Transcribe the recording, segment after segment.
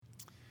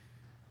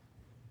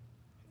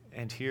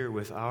And here,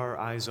 with our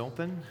eyes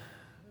open,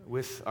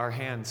 with our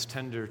hands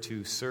tender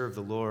to serve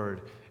the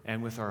Lord,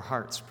 and with our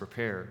hearts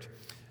prepared,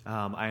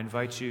 I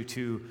invite you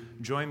to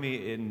join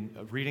me in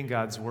reading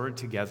God's Word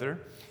together.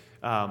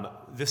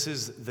 This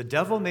is The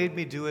Devil Made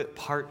Me Do It,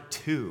 Part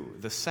 2,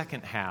 the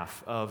second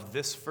half of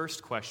this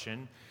first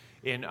question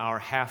in our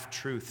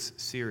Half-Truths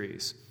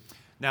series.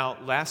 Now,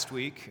 last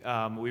week,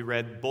 we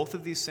read both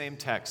of these same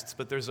texts,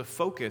 but there's a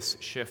focus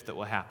shift that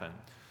will happen.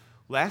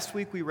 Last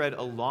week, we read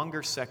a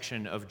longer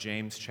section of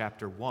James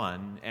chapter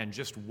 1 and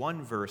just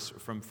one verse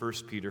from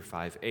 1 Peter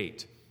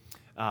 5:8.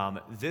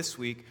 This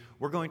week,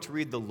 we're going to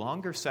read the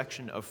longer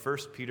section of 1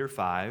 Peter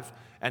 5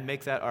 and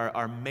make that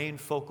our main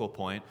focal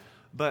point,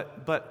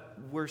 but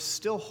we're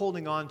still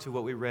holding on to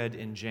what we read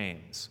in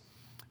James.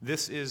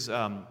 This is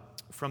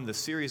from the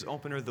series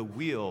opener, The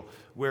Wheel,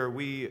 where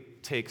we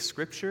take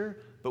Scripture,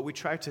 but we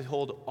try to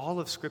hold all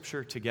of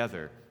Scripture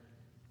together.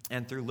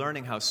 And through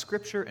learning how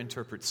Scripture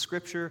interprets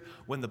Scripture,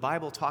 when the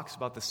Bible talks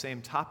about the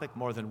same topic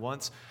more than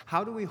once,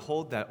 how do we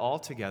hold that all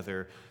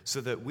together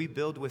so that we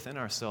build within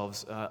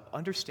ourselves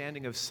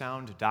understanding of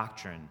sound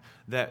doctrine,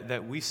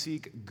 that we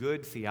seek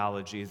good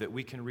theology, that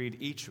we can read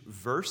each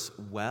verse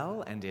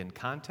well and in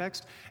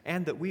context,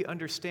 and that we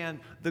understand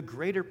the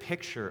greater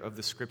picture of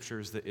the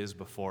Scriptures that is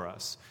before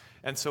us.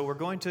 And so we're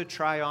going to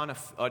try on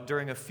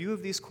during a few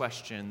of these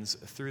questions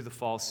through the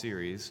fall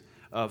series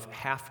of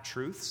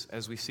half-truths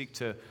as we seek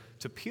to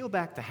peel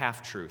back the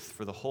half-truth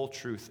for the whole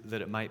truth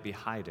that it might be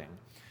hiding.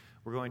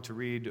 We're going to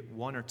read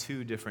one or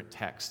two different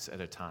texts at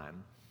a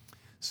time.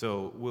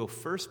 So we'll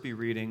first be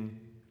reading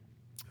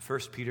 1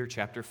 Peter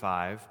chapter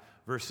 5,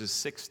 verses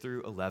 6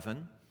 through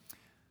 11,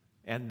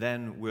 and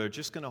then we're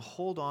just going to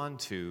hold on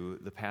to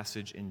the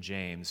passage in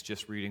James,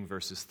 just reading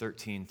verses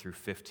 13 through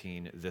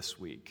 15 this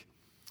week.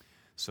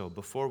 So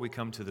before we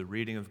come to the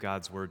reading of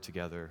God's Word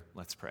together,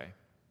 let's pray.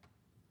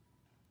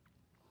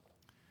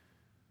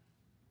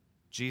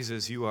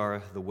 Jesus, you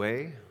are the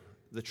way,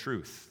 the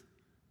truth,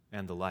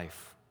 and the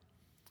life.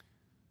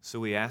 So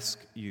we ask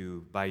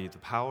you, by the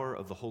power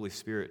of the Holy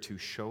Spirit, to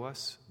show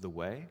us the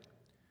way.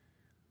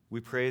 We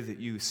pray that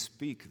you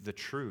speak the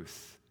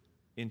truth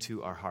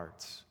into our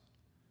hearts,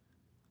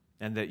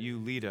 and that you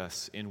lead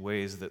us in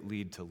ways that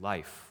lead to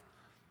life,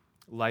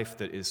 life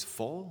that is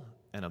full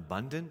and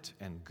abundant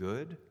and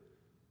good,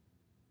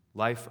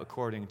 life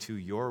according to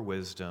your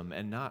wisdom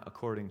and not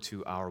according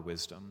to our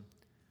wisdom.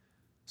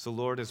 So,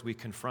 Lord, as we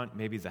confront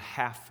maybe the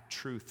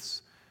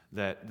half-truths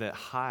that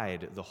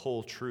hide the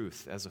whole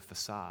truth as a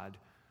facade,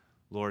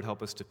 Lord,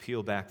 help us to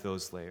peel back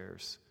those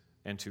layers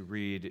and to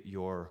read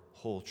your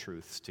whole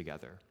truths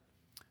together.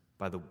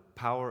 By the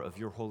power of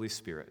your Holy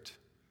Spirit,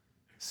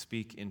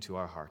 speak into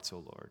our hearts, O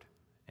Lord.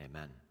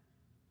 Amen.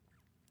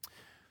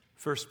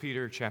 1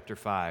 Peter chapter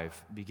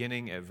 5,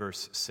 beginning at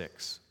verse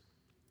 6.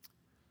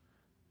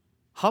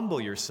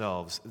 Humble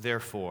yourselves,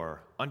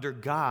 therefore, under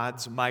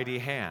God's mighty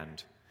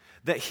hand,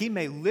 that he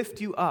may lift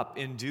you up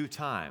in due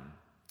time.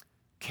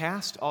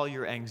 Cast all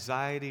your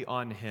anxiety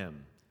on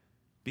him,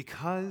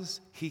 because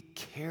he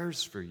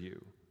cares for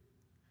you.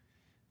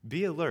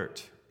 Be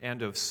alert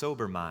and of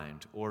sober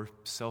mind, or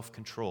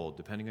self-controlled,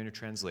 depending on your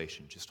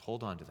translation. Just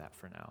hold on to that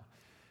for now.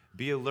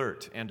 Be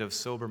alert and of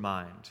sober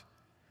mind.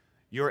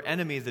 Your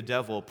enemy, the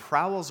devil,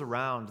 prowls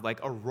around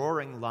like a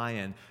roaring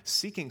lion,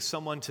 seeking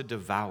someone to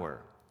devour.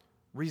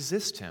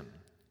 Resist him,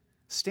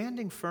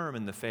 standing firm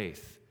in the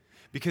faith,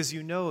 because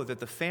you know that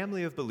the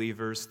family of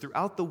believers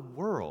throughout the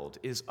world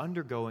is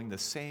undergoing the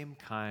same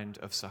kind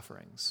of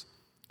sufferings.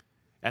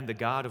 And the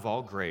God of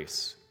all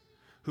grace,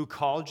 who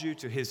called you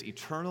to his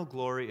eternal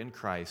glory in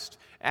Christ,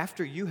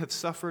 after you have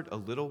suffered a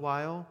little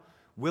while,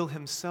 will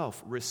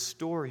himself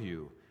restore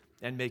you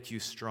and make you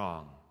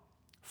strong,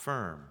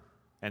 firm,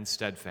 and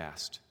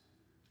steadfast.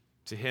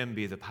 To him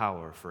be the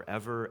power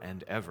forever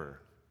and ever.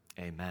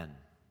 Amen.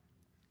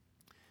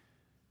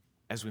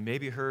 As we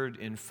maybe heard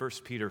in 1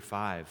 Peter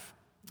 5,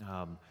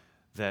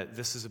 that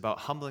this is about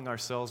humbling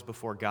ourselves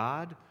before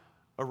God,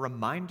 a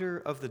reminder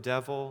of the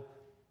devil,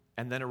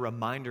 and then a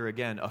reminder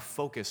again, a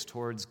focus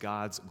towards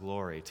God's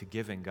glory, to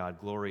giving God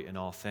glory in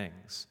all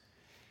things.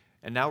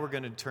 And now we're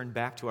going to turn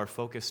back to our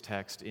focus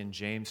text in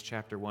James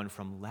chapter 1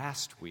 from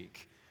last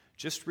week,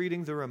 just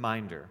reading the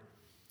reminder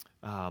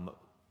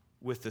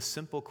with the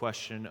simple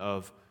question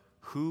of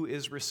who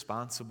is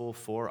responsible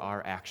for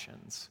our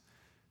actions?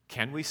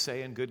 Can we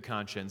say in good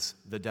conscience,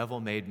 the devil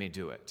made me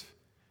do it?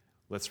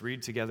 Let's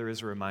read together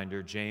as a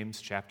reminder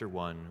James chapter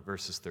 1,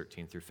 verses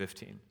 13 through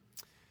 15.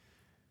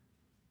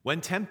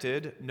 When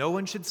tempted, no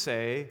one should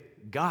say,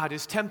 God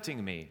is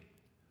tempting me.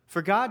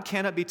 For God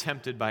cannot be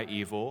tempted by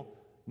evil,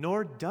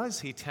 nor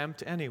does he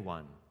tempt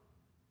anyone.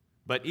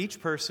 But each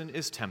person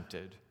is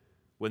tempted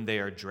when they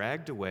are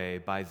dragged away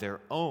by their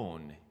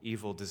own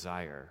evil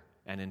desire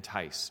and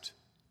enticed.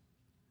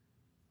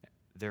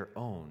 Their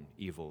own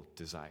evil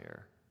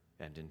desire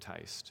and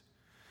enticed.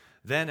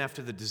 Then,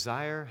 after the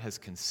desire has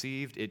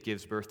conceived, it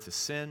gives birth to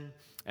sin,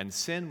 and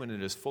sin, when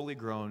it is fully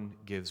grown,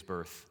 gives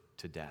birth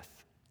to death.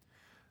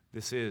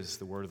 This is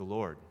the word of the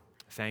Lord.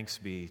 Thanks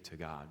be to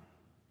God.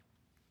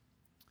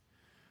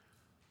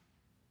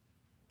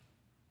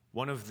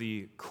 One of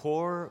the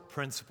core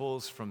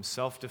principles from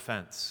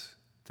self-defense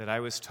that I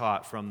was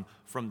taught from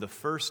the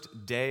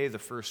first day, the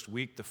first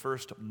week, the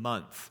first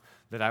month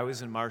that I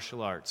was in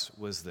martial arts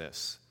was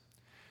this: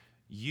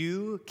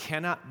 you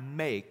cannot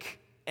make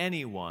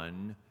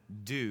anyone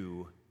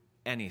do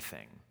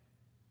anything.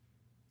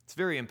 It's a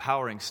very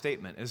empowering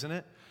statement, isn't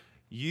it?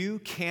 You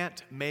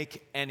can't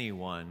make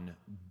anyone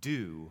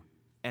do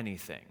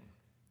anything.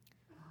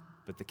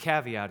 But the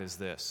caveat is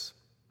this: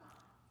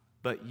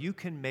 but you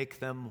can make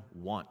them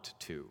want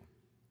to.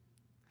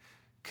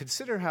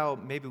 Consider how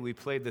maybe we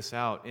played this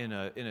out in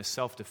a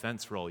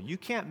self-defense role. You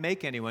can't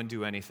make anyone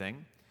do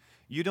anything.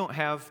 You don't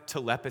have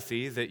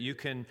telepathy that you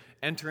can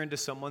enter into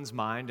someone's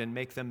mind and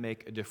make them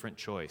make a different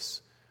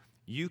choice.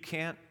 You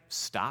can't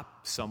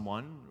stop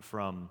someone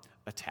from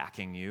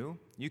attacking you.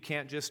 You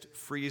can't just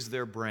freeze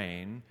their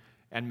brain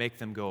and make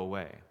them go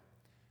away.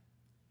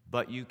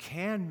 But you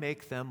can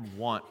make them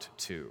want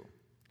to.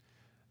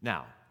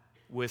 Now,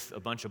 with a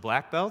bunch of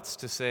black belts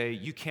to say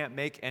you can't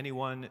make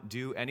anyone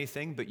do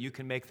anything, but you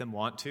can make them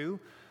want to,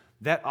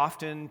 that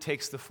often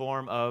takes the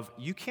form of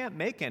you can't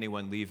make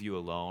anyone leave you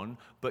alone,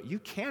 but you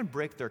can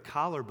break their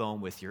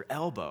collarbone with your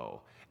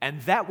elbow,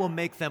 and that will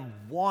make them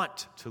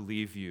want to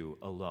leave you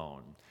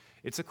alone.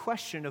 It's a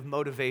question of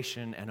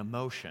motivation and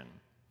emotion.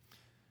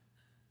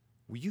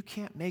 Well, you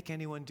can't make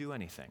anyone do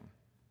anything,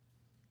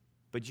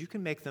 but you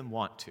can make them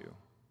want to.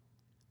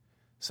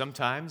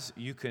 Sometimes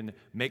you can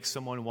make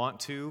someone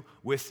want to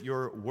with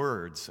your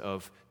words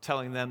of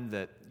telling them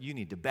that you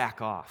need to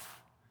back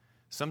off.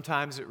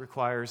 Sometimes it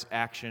requires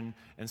action,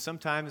 and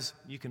sometimes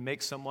you can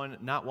make someone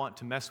not want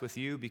to mess with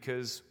you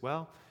because,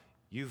 well,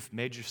 you've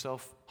made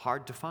yourself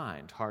hard to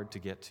find, hard to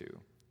get to.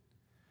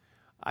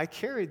 I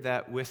carried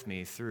that with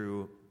me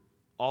through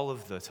all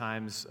of the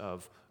times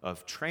of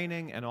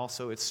training, and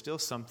also it's still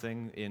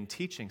something in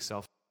teaching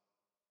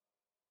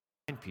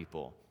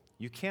people.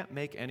 You can't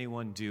make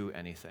anyone do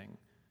anything,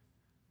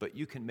 but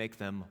you can make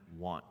them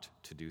want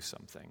to do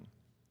something.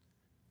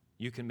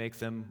 You can make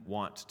them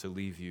want to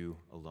leave you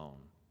alone.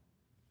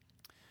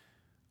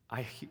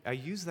 I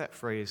use that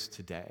phrase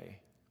today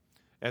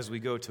as we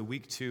go to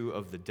week 2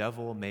 of The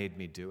Devil Made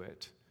Me Do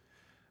It,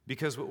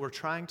 because what we're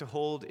trying to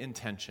hold in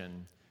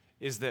tension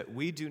is that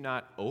we do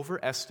not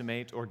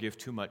overestimate or give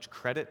too much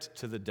credit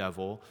to the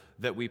devil,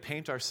 that we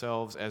paint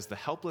ourselves as the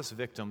helpless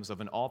victims of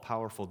an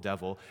all-powerful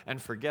devil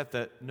and forget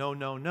that,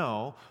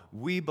 no,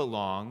 we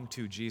belong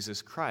to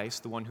Jesus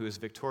Christ, the one who is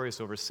victorious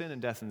over sin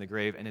and death and the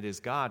grave, and it is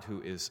God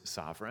who is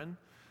sovereign.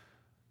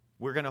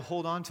 We're going to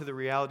hold on to the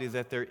reality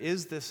that there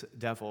is this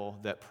devil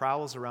that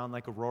prowls around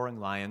like a roaring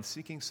lion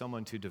seeking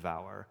someone to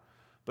devour,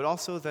 but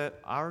also that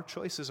our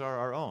choices are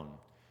our own.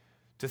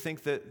 To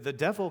think that the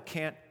devil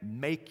can't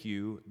make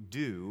you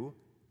do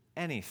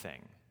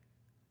anything.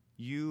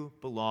 You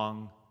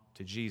belong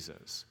to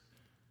Jesus.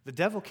 The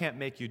devil can't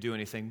make you do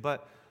anything,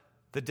 but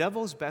the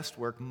devil's best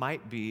work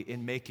might be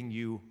in making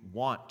you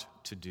want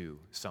to do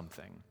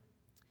something.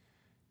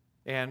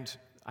 And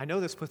I know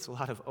this puts a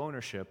lot of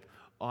ownership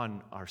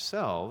on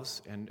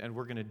ourselves, and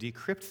we're going to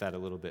decrypt that a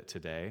little bit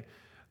today,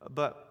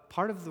 but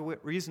part of the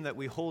reason that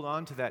we hold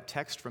on to that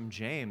text from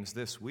James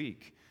this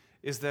week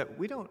is that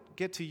we don't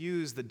get to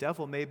use the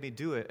devil made me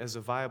do it as a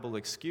viable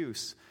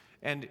excuse.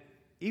 And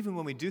even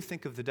when we do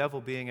think of the devil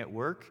being at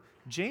work,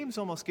 James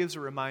almost gives a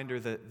reminder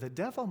that the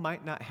devil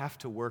might not have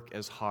to work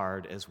as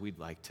hard as we'd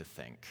like to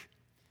think.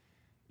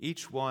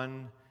 Each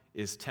one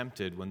is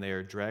tempted when they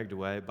are dragged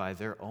away by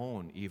their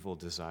own evil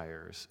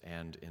desires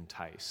and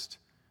enticed.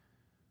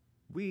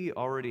 We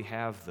already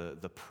have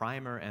the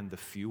primer and the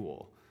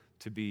fuel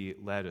to be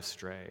led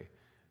astray.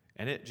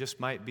 And it just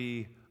might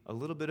be a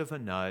little bit of a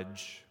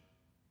nudge,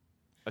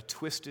 a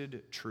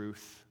twisted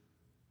truth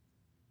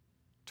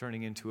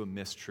turning into a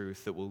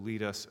mistruth that will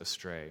lead us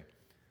astray,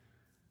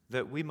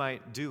 that we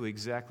might do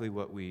exactly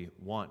what we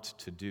want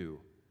to do,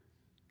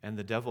 and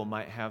the devil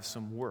might have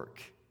some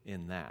work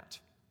in that.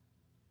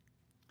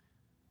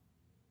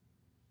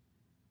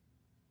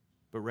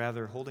 But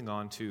rather, holding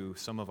on to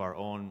some of our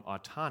own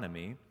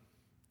autonomy,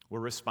 we're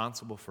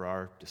responsible for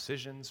our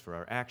decisions, for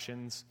our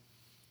actions,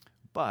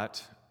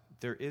 but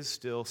there is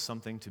still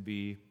something to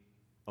be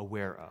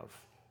aware of.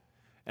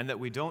 And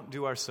that we don't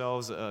do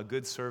ourselves a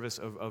good service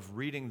of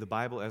reading the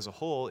Bible as a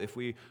whole if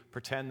we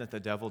pretend that the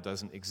devil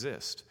doesn't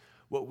exist.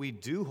 What we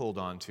do hold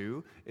on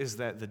to is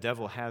that the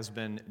devil has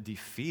been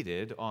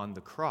defeated on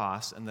the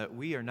cross and that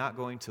we are not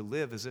going to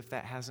live as if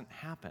that hasn't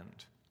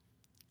happened.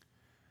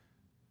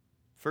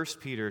 1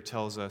 Peter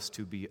tells us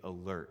to be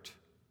alert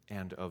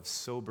and of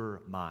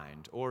sober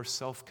mind or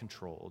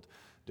self-controlled,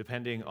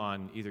 depending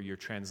on either your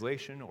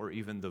translation or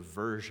even the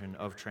version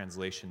of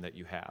translation that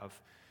you have.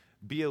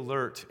 Be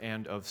alert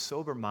and of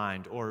sober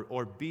mind,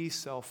 or be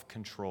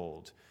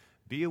self-controlled.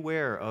 Be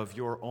aware of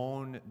your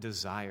own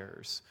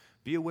desires.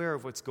 Be aware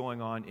of what's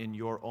going on in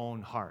your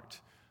own heart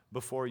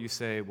before you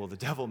say, well, the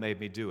devil made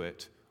me do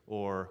it,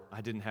 or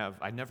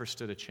I never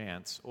stood a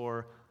chance,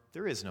 or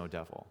there is no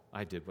devil.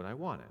 I did what I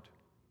wanted.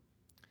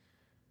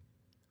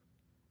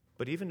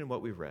 But even in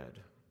what we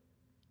read,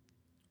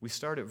 we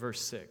start at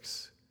verse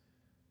 6.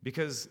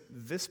 Because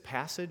this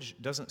passage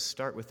doesn't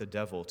start with the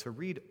devil. To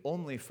read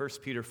only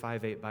 1 Peter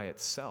 5:8 by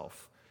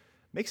itself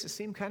makes it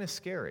seem kind of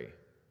scary.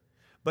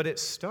 But it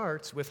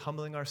starts with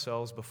humbling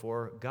ourselves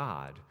before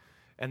God.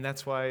 And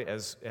that's why,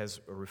 as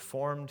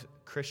Reformed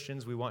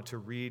Christians, we want to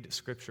read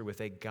Scripture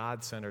with a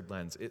God-centered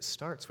lens. It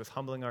starts with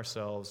humbling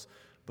ourselves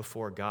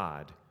before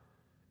God.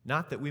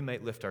 Not that we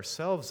might lift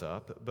ourselves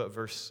up, but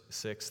verse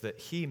 6, that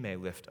He may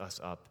lift us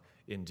up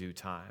in due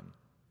time.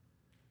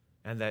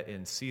 And that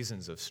in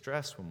seasons of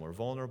stress, when we're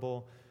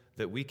vulnerable,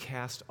 that we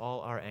cast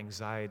all our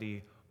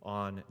anxiety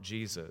on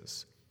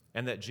Jesus.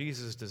 And that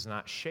Jesus does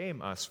not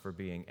shame us for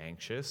being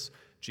anxious.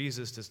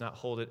 Jesus does not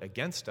hold it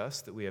against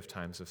us that we have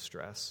times of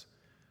stress,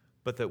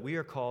 but that we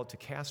are called to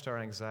cast our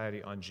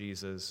anxiety on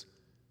Jesus,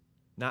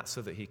 not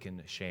so that He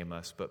can shame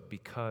us, but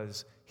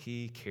because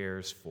He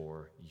cares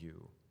for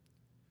you.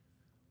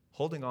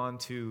 Holding on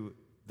to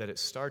that it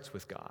starts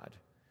with God,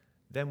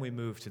 then we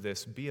move to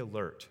this: be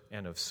alert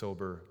and of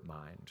sober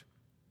mind.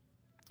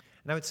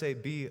 And I would say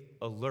be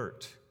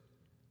alert,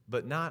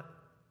 but not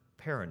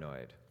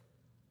paranoid.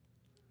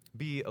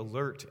 Be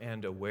alert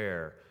and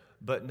aware,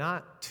 but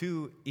not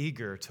too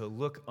eager to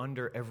look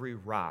under every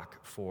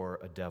rock for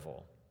a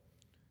devil,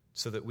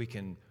 so that we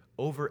can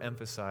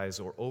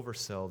overemphasize or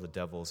oversell the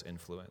devil's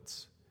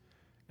influence.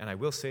 And I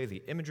will say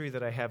the imagery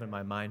that I have in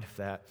my mind of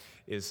that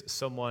is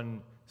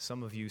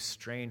some of you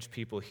strange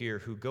people here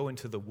who go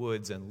into the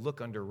woods and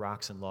look under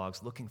rocks and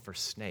logs looking for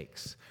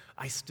snakes.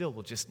 I still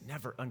will just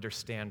never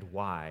understand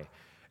why.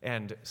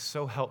 And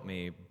so help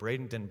me,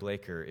 Braden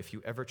Blaker, if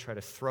you ever try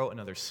to throw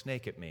another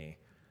snake at me,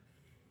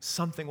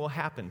 something will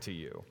happen to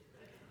you.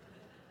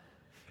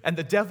 And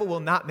the devil will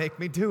not make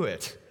me do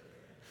it.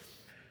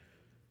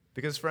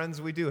 Because,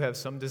 friends, we do have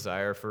some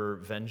desire for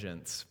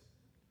vengeance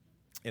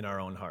in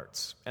our own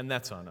hearts, and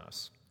that's on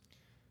us.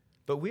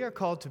 But we are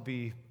called to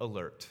be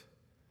alert,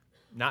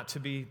 not to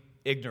be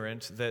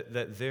ignorant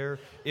that there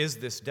is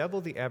this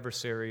devil, the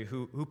adversary,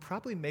 who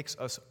probably makes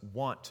us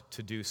want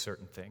to do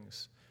certain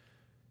things.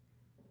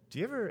 Do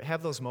you ever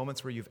have those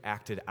moments where you've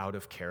acted out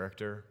of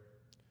character,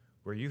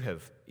 where you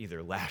have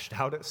either lashed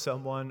out at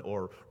someone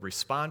or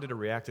responded or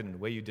reacted in a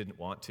way you didn't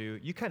want to?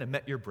 You kind of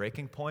met your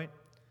breaking point.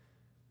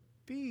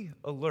 Be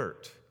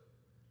alert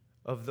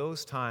of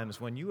those times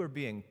when you are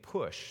being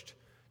pushed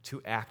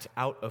to act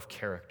out of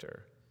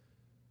character,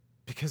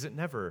 because it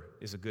never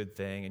is a good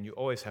thing and you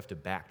always have to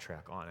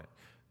backtrack on it.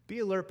 Be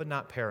alert but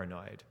not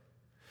paranoid.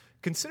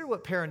 Consider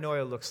what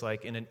paranoia looks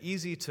like in an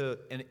easy to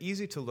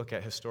look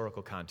at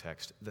historical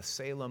context: the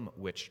Salem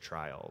witch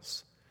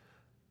trials.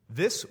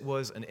 This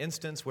was an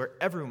instance where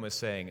everyone was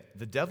saying,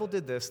 the devil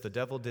did this, the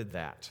devil did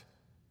that.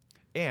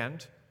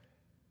 And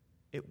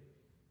it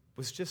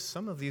was just,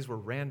 some of these were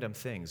random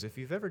things. If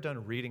you've ever done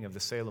a reading of the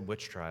Salem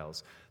witch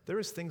trials, there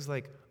was things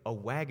like a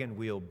wagon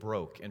wheel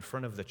broke in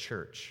front of the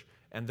church,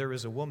 and there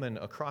was a woman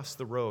across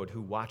the road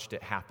who watched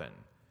it happen.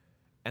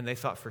 And they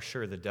thought for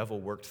sure the devil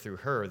worked through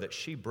her, that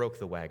she broke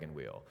the wagon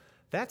wheel.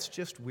 That's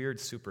just weird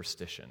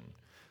superstition.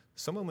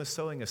 Someone was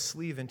sewing a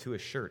sleeve into a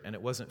shirt and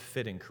it wasn't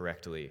fitting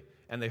correctly,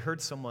 and they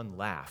heard someone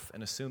laugh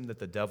and assumed that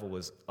the devil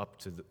was up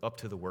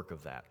to the work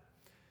of that.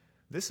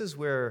 This is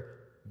where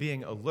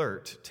being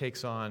alert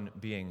takes on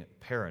being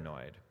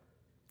paranoid,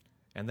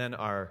 and then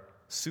our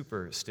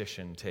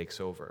superstition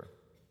takes over.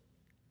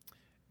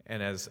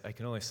 And as I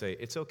can only say,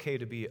 it's okay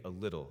to be a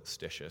little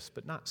stitious,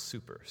 but not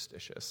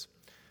superstitious.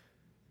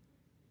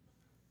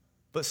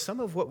 But some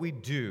of what we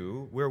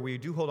do, where we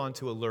do hold on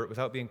to alert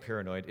without being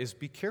paranoid, is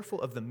be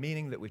careful of the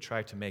meaning that we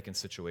try to make in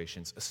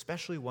situations,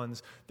 especially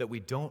ones that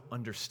we don't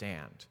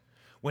understand.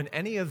 When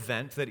any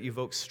event that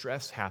evokes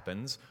stress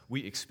happens,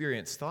 we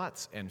experience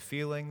thoughts and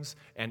feelings,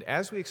 and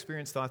as we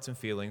experience thoughts and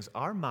feelings,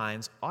 our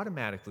minds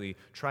automatically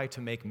try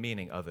to make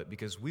meaning of it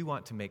because we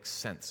want to make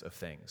sense of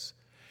things.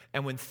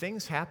 And when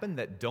things happen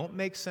that don't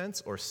make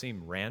sense or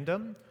seem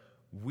random,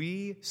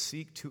 we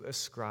seek to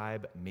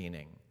ascribe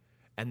meaning.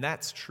 And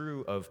that's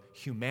true of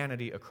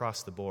humanity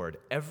across the board.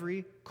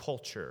 Every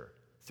culture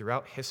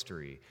throughout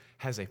history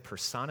has a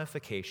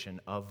personification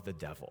of the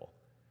devil,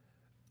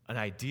 an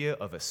idea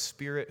of a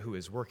spirit who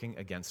is working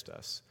against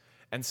us.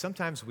 And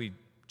sometimes we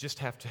just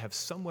have to have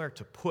somewhere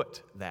to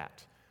put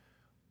that.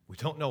 We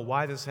don't know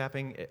why this is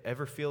happening.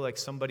 Ever feel like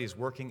somebody's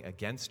working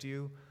against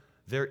you?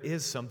 There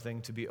is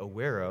something to be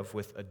aware of,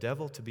 with a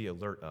devil to be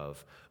alert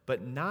of,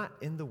 but not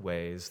in the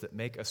ways that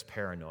make us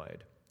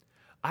paranoid.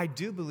 I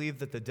do believe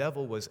that the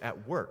devil was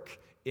at work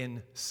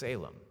in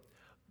Salem,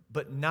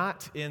 but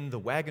not in the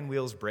wagon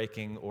wheels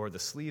breaking or the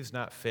sleeves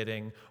not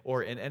fitting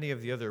or in any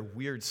of the other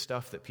weird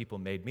stuff that people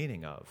made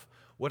meaning of.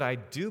 What I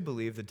do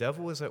believe the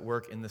devil was at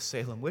work in the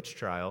Salem witch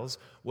trials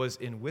was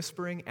in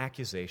whispering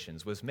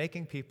accusations, was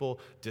making people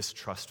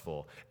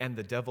distrustful. And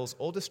the devil's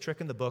oldest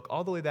trick in the book,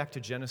 all the way back to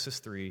Genesis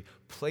 3,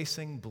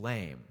 placing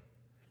blame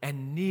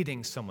and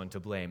needing someone to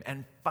blame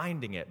and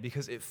finding it,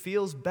 because it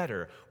feels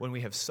better when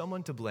we have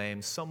someone to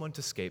blame, someone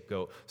to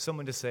scapegoat,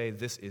 someone to say,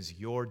 this is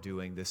your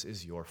doing, this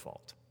is your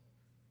fault.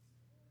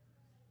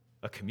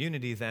 A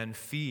community then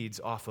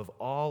feeds off of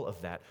all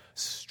of that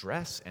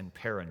stress and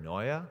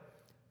paranoia,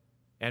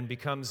 and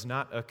becomes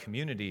not a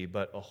community,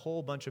 but a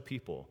whole bunch of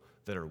people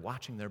that are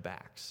watching their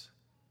backs.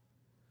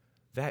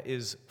 That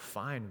is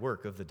fine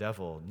work of the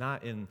devil,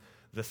 not in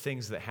the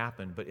things that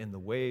happened, but in the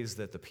ways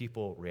that the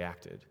people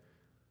reacted.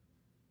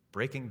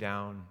 Breaking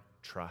down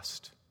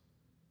trust,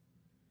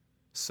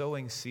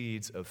 sowing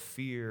seeds of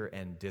fear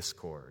and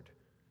discord,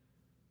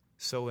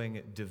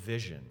 sowing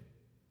division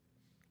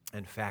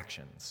and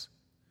factions.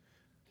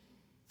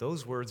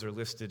 Those words are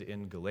listed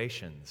in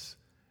Galatians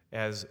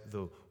as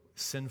the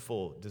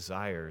sinful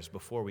desires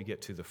before we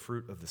get to the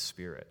fruit of the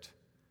Spirit.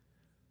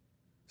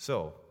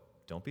 So,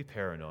 don't be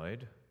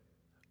paranoid,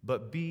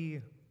 but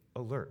be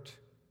alert.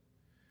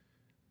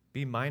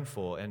 Be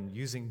mindful, and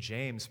using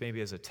James maybe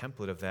as a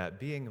template of that,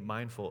 being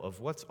mindful of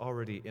what's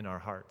already in our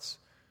hearts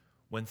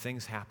when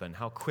things happen,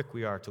 how quick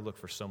we are to look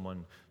for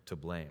someone to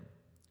blame.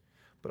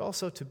 But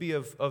also to be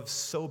of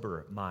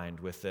sober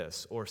mind with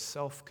this, or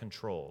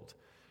self-controlled.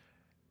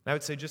 And I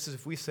would say, just as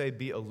if we say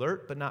be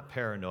alert but not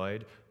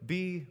paranoid,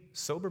 be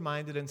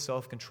sober-minded and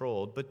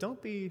self-controlled, but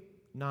don't be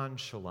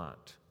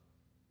nonchalant.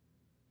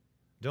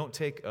 Don't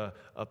take a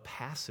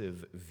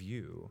passive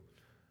view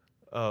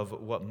of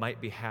what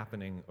might be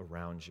happening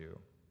around you.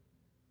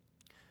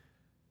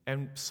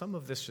 And some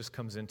of this just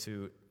comes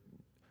into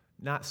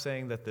not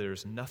saying that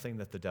there's nothing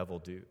that the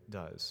devil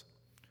does,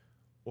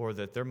 or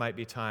that there might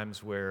be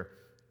times where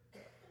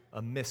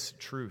a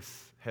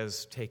mistruth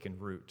has taken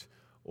root,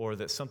 or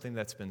that something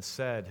that's been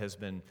said has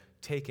been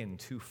taken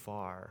too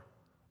far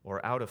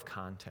or out of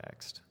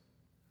context.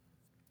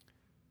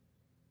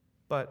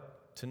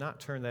 But to not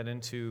turn that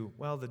into,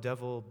 well, the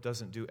devil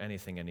doesn't do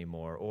anything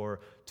anymore,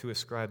 or to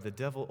ascribe the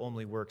devil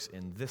only works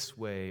in this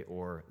way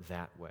or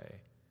that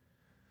way.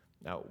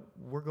 Now,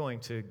 we're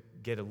going to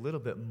get a little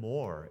bit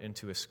more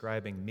into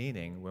ascribing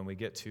meaning when we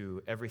get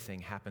to Everything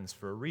Happens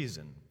for a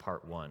Reason,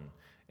 Part 1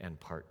 and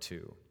Part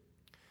 2.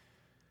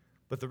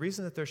 But the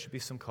reason that there should be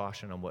some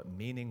caution on what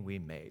meaning we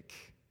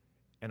make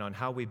and on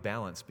how we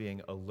balance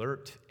being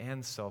alert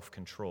and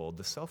self-controlled.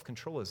 The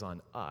self-control is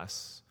on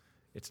us.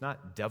 It's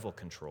not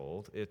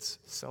devil-controlled, it's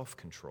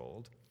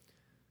self-controlled,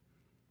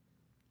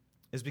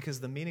 is because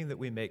the meaning that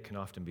we make can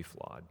often be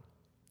flawed.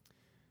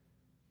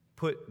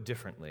 Put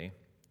differently,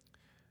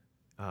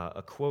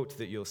 a quote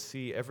that you'll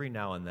see every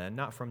now and then,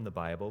 not from the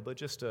Bible, but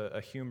just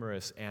a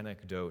humorous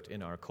anecdote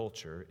in our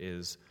culture,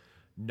 is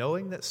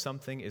knowing that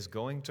something is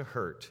going to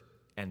hurt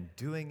and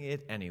doing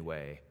it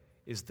anyway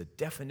is the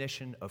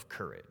definition of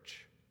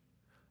courage.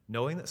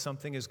 Knowing that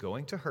something is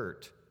going to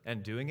hurt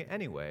and doing it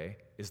anyway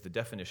is the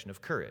definition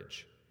of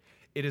courage.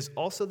 It is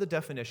also the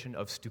definition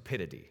of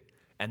stupidity,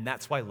 and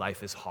that's why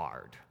life is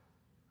hard.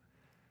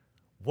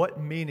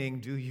 What meaning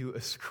do you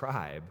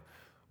ascribe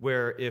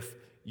where if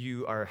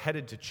you are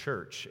headed to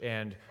church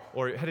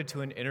or headed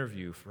to an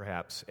interview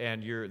perhaps,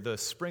 and the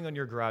spring on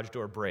your garage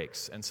door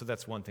breaks, and so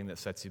that's one thing that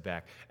sets you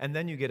back, and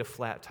then you get a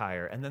flat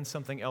tire, and then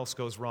something else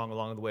goes wrong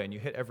along the way, and you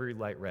hit every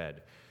light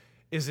red.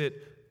 Is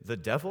it the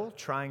devil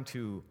trying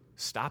to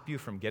stop you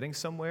from getting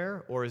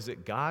somewhere, or is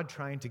it God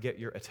trying to get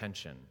your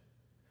attention?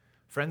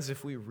 Friends,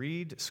 if we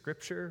read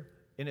Scripture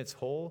in its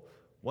whole,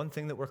 one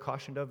thing that we're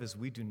cautioned of is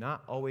we do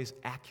not always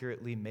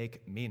accurately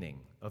make meaning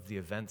of the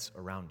events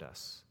around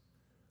us.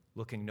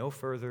 Looking no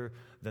further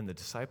than the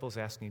disciples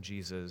asking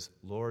Jesus,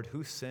 "Lord,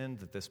 who sinned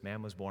that this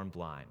man was born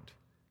blind?"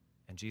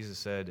 And Jesus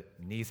said,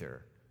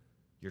 "Neither.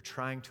 You're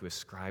trying to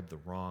ascribe the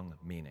wrong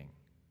meaning."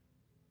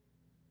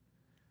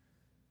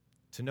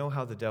 To know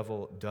how the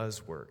devil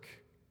does work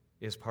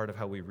is part of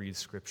how we read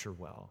Scripture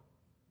well.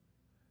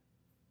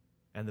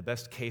 And the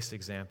best case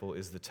example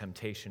is the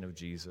temptation of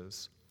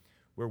Jesus,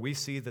 where we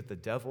see that the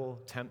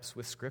devil tempts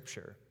with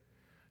Scripture.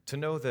 To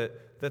know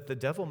that the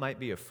devil might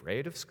be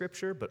afraid of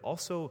Scripture, but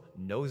also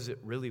knows it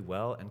really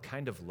well and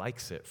kind of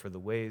likes it for the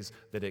ways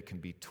that it can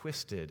be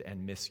twisted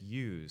and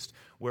misused,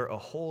 where a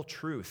whole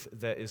truth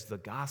that is the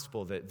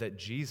gospel that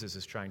Jesus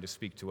is trying to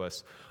speak to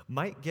us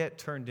might get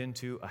turned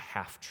into a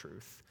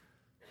half-truth,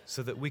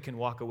 so that we can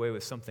walk away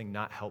with something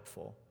not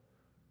helpful,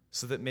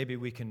 so that maybe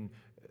we can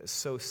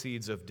sow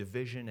seeds of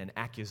division and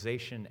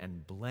accusation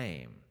and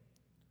blame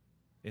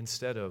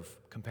instead of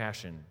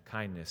compassion,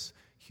 kindness,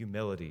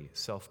 humility,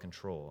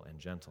 self-control, and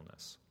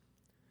gentleness.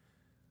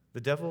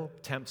 The devil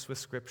tempts with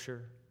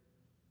Scripture,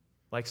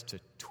 likes to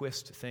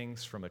twist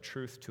things from a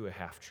truth to a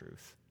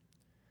half-truth.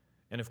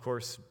 And of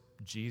course,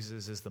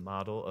 Jesus is the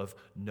model of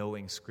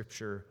knowing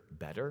Scripture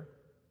better,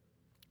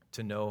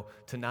 to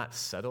not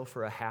settle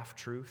for a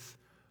half-truth,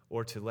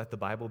 or to let the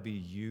Bible be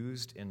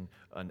used in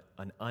an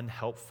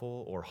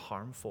unhelpful or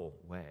harmful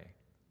way.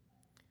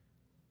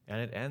 And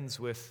it ends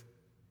with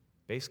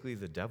basically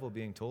the devil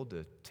being told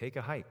to take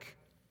a hike.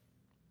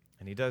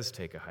 And he does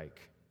take a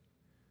hike,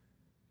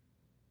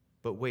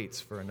 but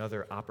waits for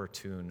another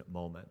opportune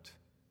moment.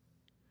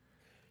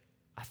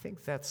 I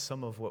think that's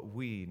some of what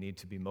we need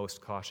to be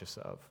most cautious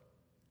of,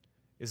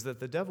 is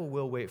that the devil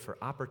will wait for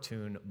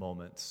opportune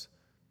moments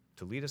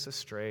to lead us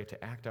astray,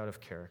 to act out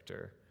of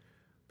character,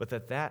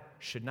 but that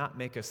should not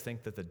make us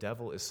think that the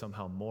devil is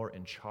somehow more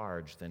in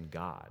charge than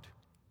God.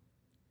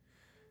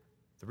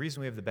 The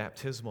reason we have the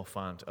baptismal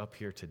font up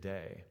here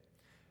today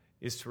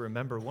is to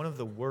remember one of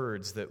the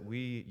words that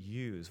we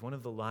use, one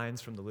of the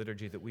lines from the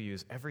liturgy that we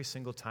use every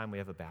single time we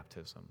have a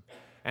baptism.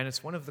 And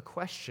it's one of the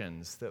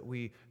questions that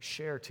we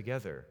share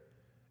together.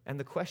 And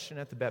the question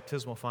at the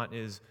baptismal font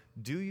is,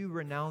 do you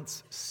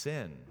renounce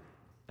sin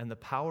and the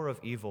power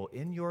of evil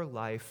in your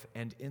life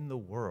and in the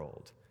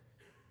world?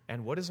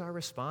 And what is our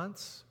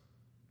response?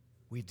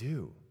 We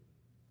do.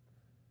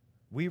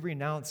 We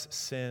renounce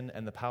sin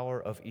and the power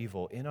of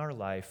evil in our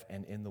life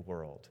and in the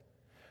world.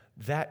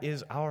 That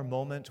is our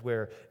moment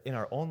where in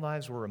our own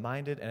lives we're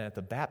reminded, and at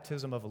the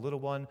baptism of a little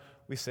one,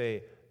 we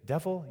say,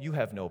 devil, you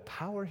have no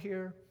power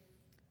here.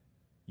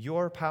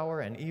 Your power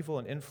and evil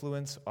and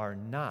influence are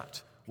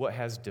not what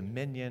has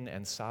dominion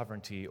and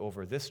sovereignty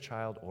over this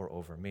child or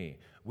over me.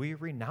 We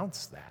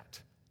renounce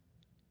that.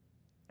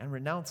 And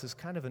renounce is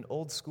kind of an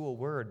old school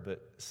word,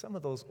 but some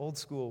of those old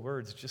school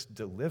words just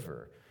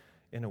deliver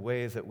in a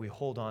way that we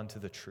hold on to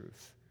the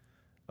truth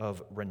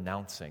of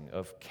renouncing,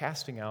 of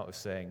casting out, of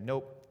saying,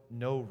 nope,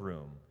 no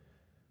room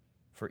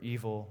for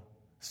evil,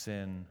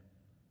 sin,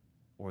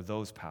 or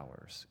those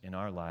powers in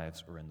our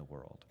lives or in the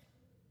world.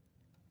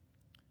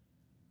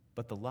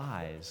 But the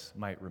lies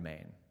might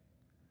remain.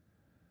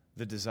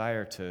 The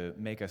desire to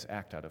make us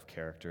act out of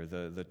character,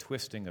 the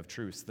twisting of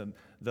truths,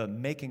 the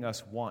making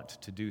us want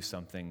to do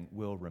something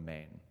will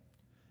remain.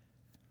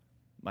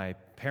 My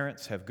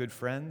parents have good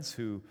friends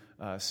who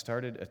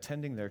started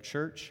attending their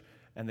church,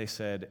 and they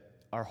said,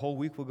 our whole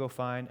week will go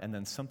fine, and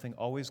then something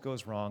always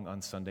goes wrong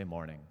on Sunday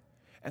morning.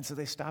 And so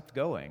they stopped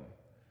going,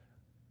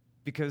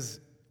 because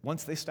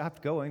once they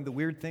stopped going, the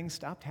weird things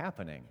stopped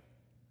happening.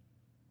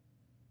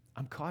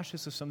 I'm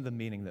cautious of some of the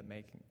meaning that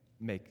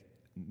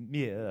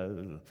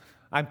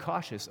I'm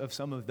cautious of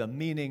some of the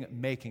meaning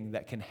making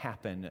that can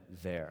happen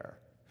there.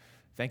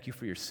 Thank you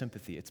for your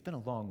sympathy. It's been a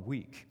long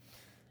week.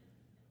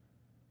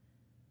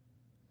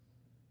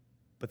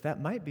 But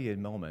that might be a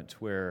moment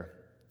where,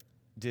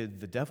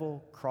 did the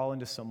devil crawl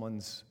into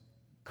someone's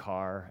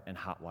car and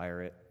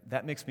hotwire it?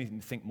 That makes me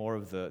think more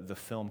of the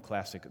film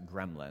classic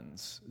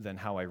Gremlins than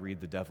how I read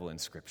the devil in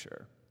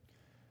Scripture.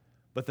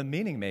 But the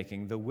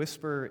meaning-making, the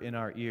whisper in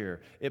our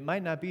ear, it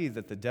might not be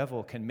that the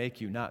devil can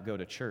make you not go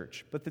to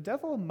church, but the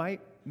devil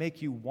might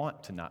make you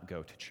want to not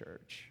go to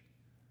church.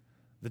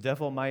 The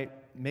devil might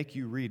make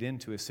you read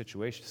into a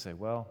situation to say,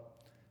 well,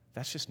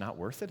 that's just not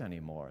worth it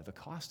anymore. The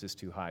cost is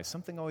too high.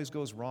 Something always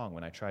goes wrong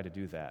when I try to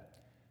do that.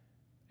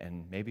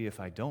 And maybe if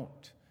I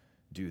don't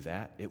do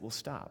that, it will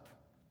stop.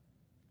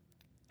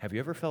 Have you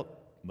ever felt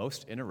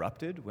most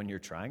interrupted when you're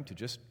trying to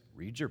just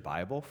read your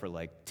Bible for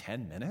like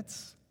 10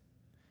 minutes?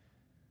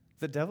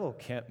 The devil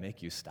can't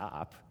make you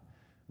stop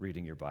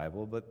reading your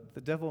Bible, but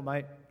the devil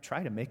might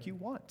try to make you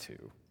want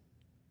to.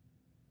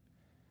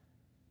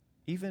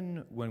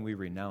 Even when we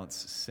renounce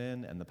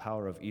sin and the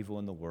power of evil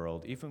in the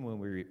world, even when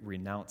we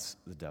renounce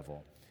the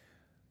devil,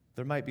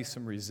 there might be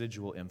some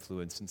residual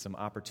influence and some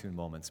opportune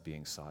moments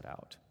being sought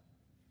out.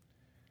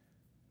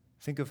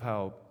 Think of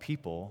how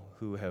people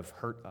who have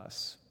hurt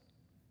us,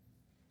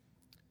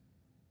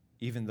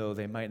 even though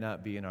they might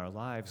not be in our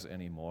lives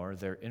anymore,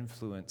 their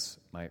influence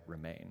might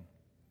remain.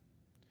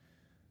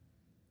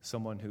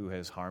 Someone who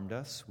has harmed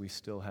us, we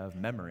still have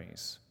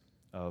memories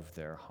of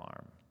their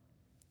harm.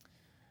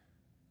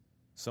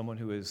 Someone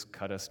who has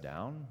cut us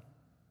down,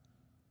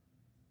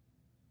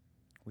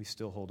 we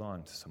still hold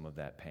on to some of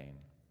that pain.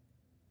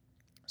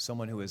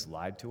 Someone who has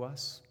lied to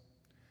us,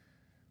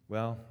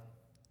 well,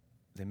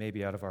 they may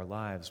be out of our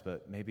lives,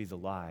 but maybe the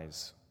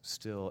lies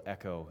still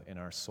echo in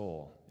our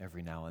soul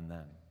every now and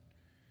then.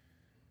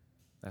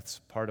 That's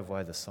part of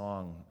why the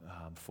song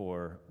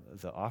for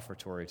the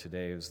offertory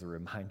today is the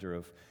reminder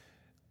of,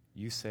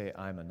 you say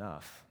I'm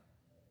enough.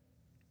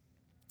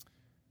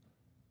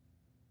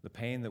 The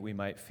pain that we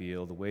might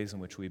feel, the ways in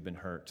which we've been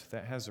hurt,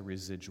 that has a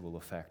residual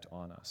effect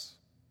on us.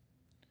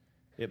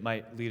 It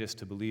might lead us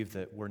to believe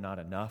that we're not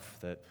enough,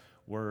 that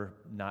we're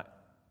not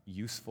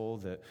useful,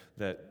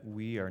 that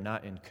we are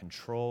not in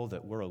control,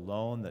 that we're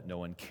alone, that no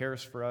one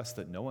cares for us,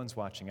 that no one's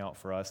watching out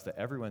for us, that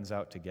everyone's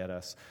out to get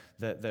us,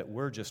 that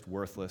we're just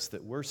worthless,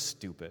 that we're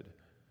stupid.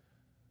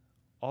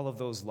 All of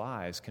those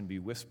lies can be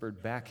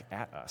whispered back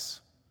at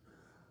us.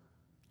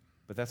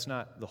 But that's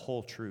not the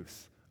whole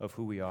truth of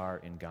who we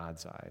are in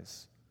God's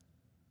eyes.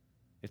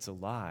 It's a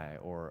lie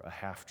or a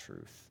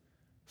half-truth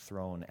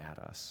thrown at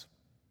us.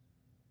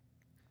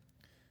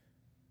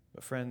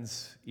 But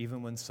friends,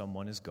 even when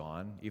someone is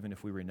gone, even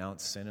if we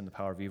renounce sin and the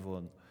power of evil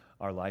in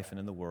our life and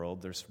in the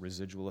world, there's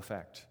residual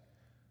effect.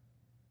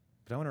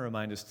 But I want to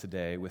remind us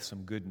today with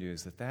some good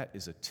news that that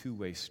is a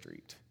two-way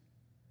street.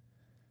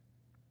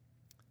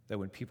 That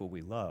when people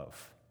we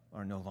love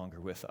are no longer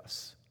with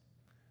us,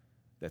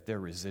 that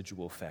their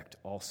residual effect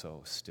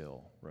also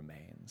still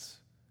remains.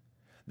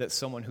 That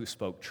someone who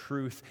spoke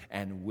truth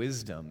and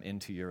wisdom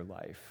into your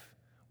life,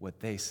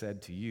 what they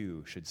said to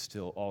you should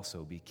still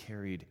also be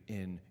carried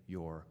in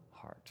your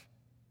heart.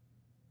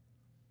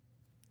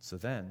 So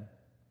then,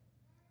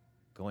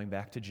 going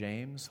back to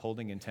James,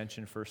 holding in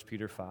tension 1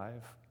 Peter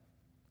 5,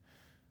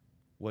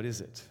 what is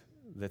it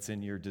that's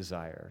in your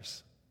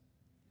desires?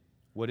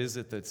 What is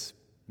it that's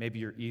maybe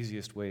your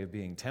easiest way of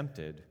being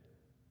tempted?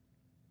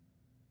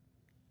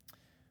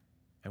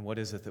 And what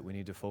is it that we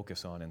need to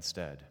focus on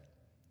instead?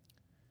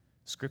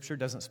 Scripture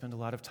doesn't spend a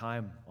lot of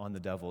time on the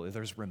devil.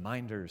 There's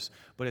reminders,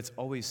 but it's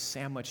always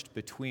sandwiched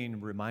between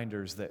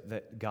reminders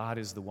that God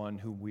is the one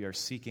who we are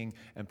seeking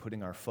and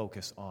putting our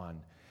focus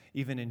on.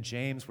 Even in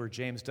James, where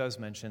James does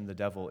mention the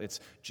devil, it's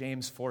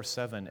James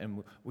 4:7,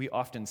 and we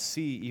often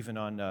see even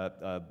on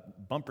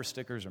bumper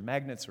stickers or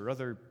magnets or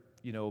other,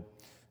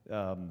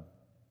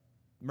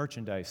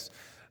 merchandise,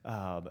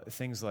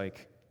 things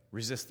like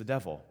resist the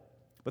devil.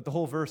 But the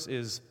whole verse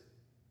is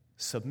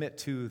submit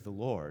to the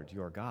Lord,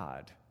 your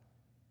God,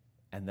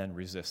 and then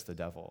resist the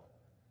devil.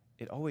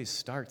 It always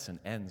starts and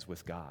ends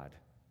with God.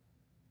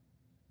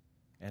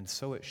 And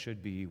so it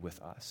should be with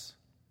us.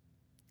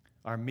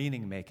 Our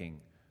meaning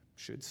making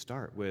should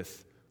start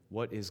with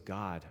what is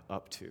God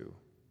up to?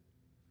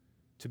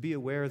 To be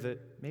aware that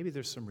maybe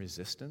there's some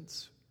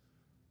resistance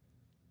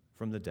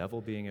from the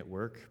devil being at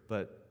work,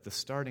 but the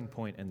starting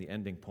point and the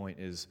ending point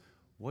is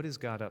what is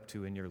God up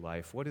to in your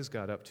life? What is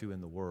God up to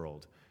in the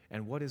world?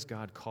 And what is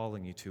God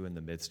calling you to in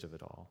the midst of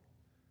it all?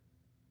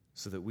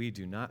 So that we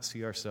do not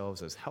see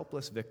ourselves as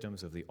helpless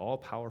victims of the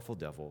all-powerful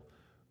devil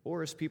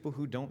or as people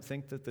who don't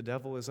think that the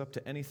devil is up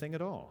to anything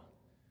at all,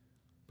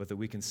 but that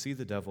we can see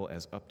the devil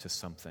as up to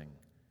something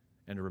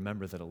and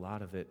remember that a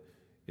lot of it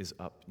is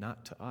up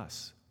not to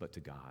us, but to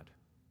God.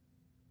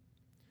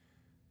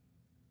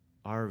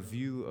 Our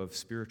view of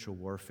spiritual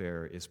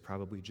warfare is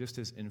probably just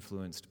as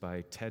influenced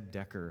by Ted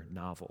Dekker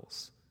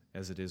novels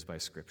as it is by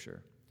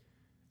Scripture.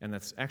 And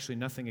that's actually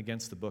nothing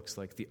against the books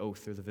like The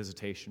Oath or The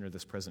Visitation or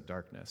This Present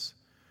Darkness.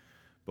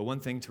 But one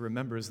thing to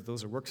remember is that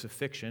those are works of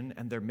fiction,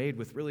 and they're made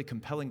with really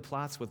compelling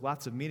plots with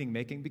lots of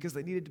meaning-making because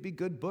they needed to be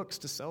good books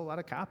to sell a lot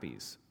of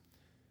copies.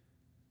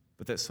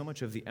 But that so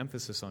much of the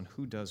emphasis on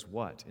who does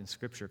what in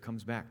Scripture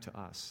comes back to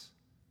us.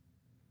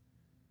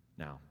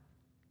 Now,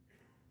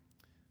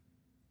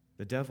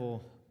 the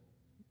devil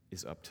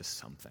is up to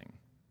something.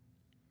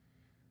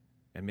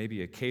 And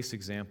maybe a case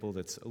example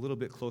that's a little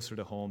bit closer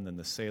to home than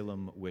the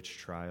Salem witch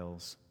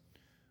trials,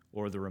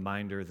 or the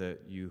reminder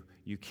that you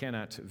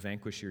cannot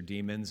vanquish your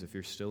demons if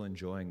you're still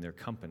enjoying their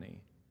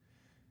company,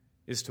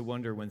 is to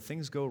wonder when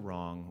things go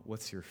wrong,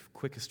 what's your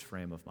quickest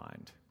frame of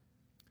mind?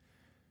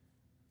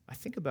 I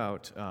think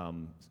about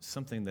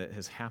something that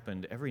has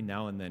happened every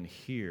now and then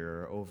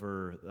here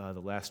over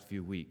the last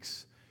few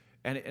weeks.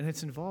 And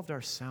it's involved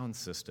our sound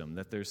system,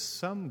 that there's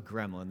some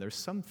gremlin, there's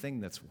something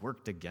that's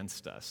worked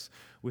against us.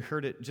 We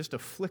heard it, just a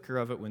flicker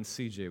of it when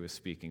CJ was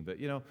speaking, but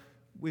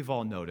we've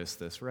all noticed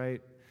this,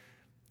 right?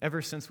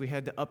 Ever since we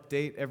had to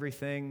update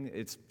everything,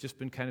 it's just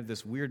been kind of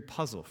this weird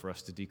puzzle for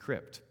us to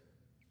decrypt.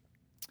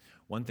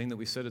 One thing that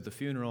we said at the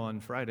funeral on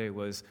Friday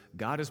was,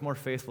 God is more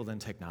faithful than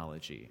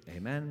technology.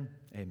 Amen?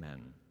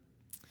 Amen.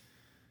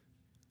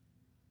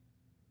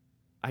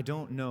 I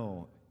don't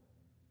know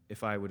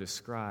if I would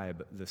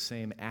ascribe the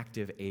same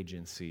active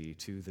agency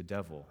to the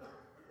devil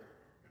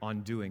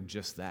on doing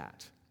just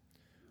that.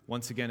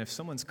 Once again, if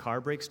someone's car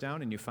breaks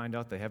down and you find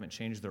out they haven't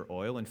changed their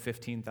oil in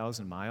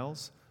 15,000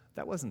 miles,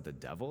 that wasn't the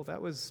devil,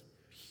 that was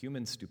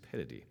human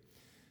stupidity.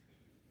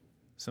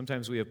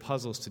 Sometimes we have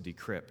puzzles to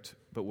decrypt,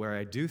 but where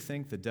I do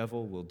think the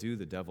devil will do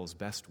the devil's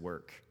best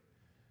work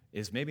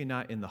is maybe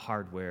not in the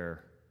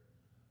hardware,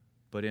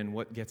 but in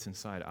what gets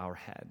inside our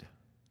head.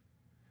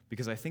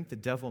 Because I think the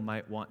devil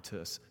might want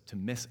us to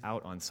miss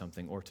out on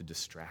something or to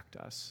distract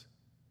us.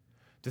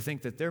 To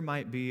think that there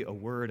might be a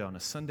word on a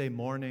Sunday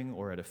morning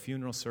or at a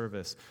funeral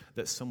service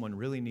that someone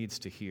really needs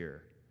to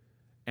hear.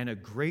 And a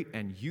great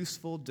and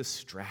useful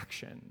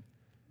distraction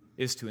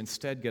is to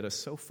instead get us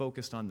so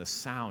focused on the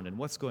sound and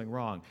what's going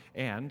wrong.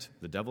 And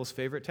the devil's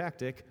favorite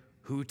tactic,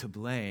 who to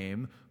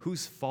blame?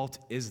 Whose fault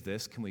is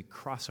this? Can we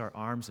cross our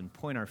arms and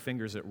point our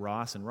fingers at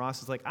Ross? And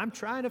Ross is like, I'm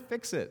trying to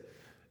fix it.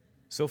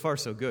 So far,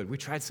 so good. We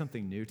tried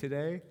something new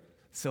today.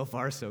 So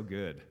far, so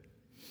good.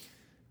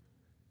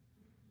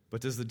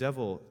 But does the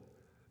devil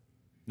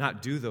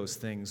not do those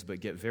things, but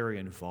get very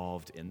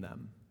involved in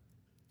them?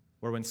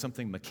 Or when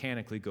something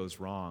mechanically goes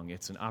wrong,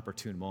 it's an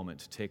opportune moment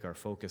to take our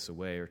focus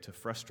away or to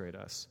frustrate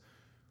us.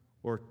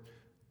 Or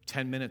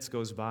 10 minutes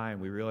goes by and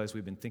we realize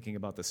we've been thinking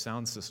about the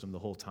sound system the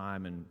whole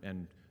time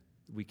and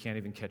we can't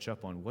even catch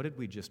up on what did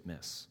we just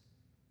miss?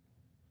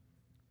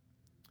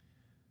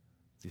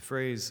 The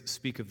phrase,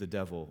 speak of the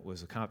devil,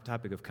 was a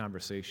topic of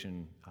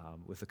conversation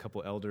with a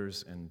couple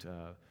elders and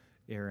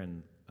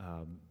Aaron,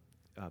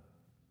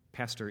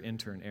 pastor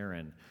intern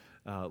Aaron,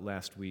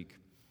 last week.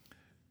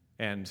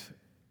 And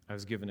I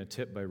was given a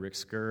tip by Rick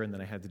Skur, and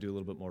then I had to do a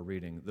little bit more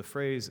reading. The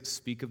phrase,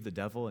 speak of the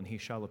devil and he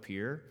shall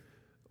appear,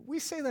 we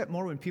say that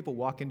more when people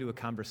walk into a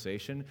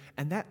conversation,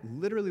 and that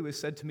literally was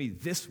said to me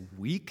this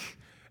week,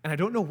 and I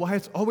don't know why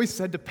it's always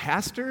said to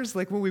pastors,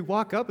 like when we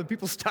walk up and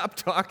people stop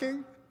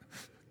talking.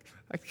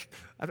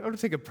 I don't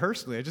take it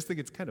personally. I just think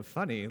it's kind of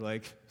funny.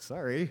 Like,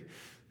 sorry,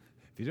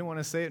 if you didn't want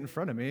to say it in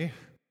front of me.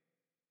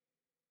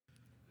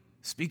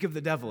 Speak of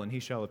the devil and he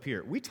shall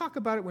appear. We talk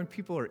about it when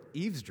people are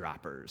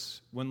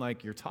eavesdroppers, when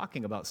you're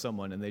talking about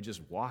someone and they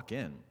just walk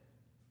in.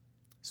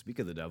 Speak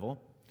of the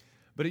devil.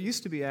 But it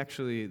used to be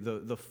actually,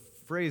 the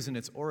phrase in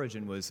its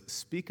origin was,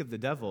 speak of the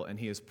devil and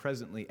he is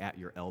presently at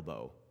your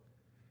elbow.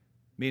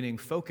 Meaning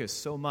focus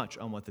so much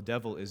on what the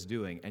devil is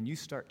doing and you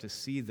start to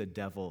see the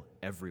devil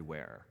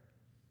everywhere.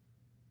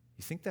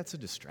 You think that's a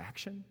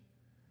distraction?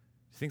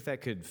 You think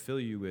that could fill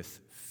you with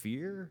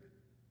fear,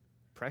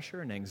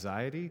 pressure, and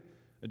anxiety?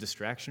 A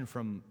distraction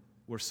from,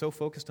 we're so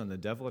focused on the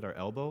devil at our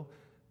elbow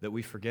that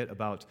we forget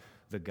about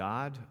the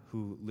God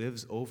who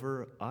lives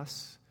over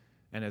us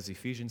and, as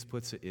Ephesians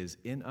puts it, is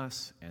in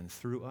us and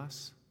through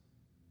us.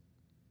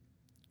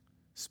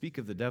 Speak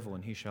of the devil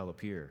and he shall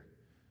appear.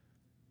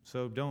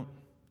 So don't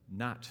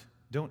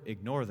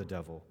ignore the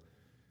devil,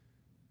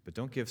 but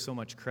don't give so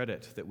much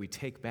credit that we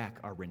take back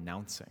our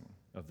renouncing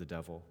of the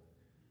devil.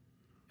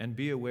 And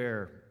be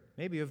aware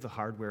maybe of the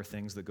hardware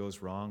things that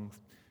goes wrong.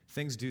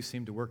 Things do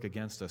seem to work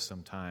against us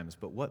sometimes,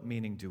 but what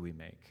meaning do we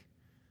make?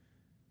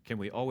 Can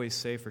we always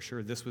say for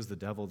sure this was the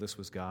devil, this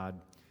was God?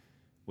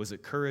 Was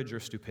it courage or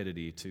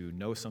stupidity to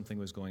know something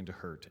was going to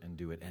hurt and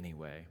do it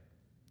anyway?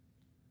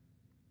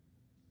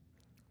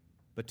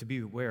 But to be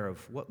aware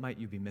of what might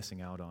you be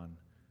missing out on?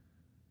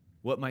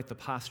 What might the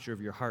posture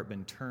of your heart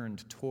been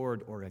turned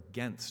toward or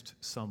against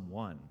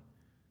someone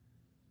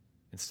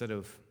instead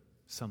of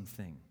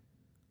something?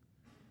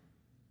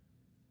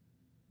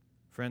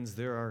 Friends,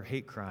 there are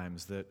hate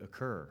crimes that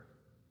occur.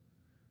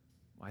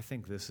 I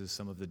think this is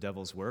some of the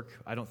devil's work.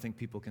 I don't think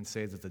people can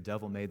say that the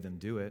devil made them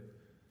do it.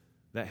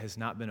 That has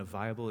not been a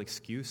viable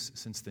excuse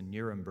since the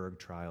Nuremberg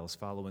trials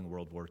following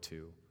World War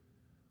II.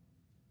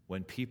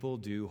 When people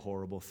do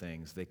horrible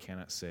things, they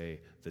cannot say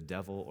the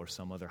devil or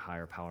some other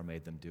higher power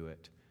made them do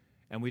it.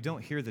 And we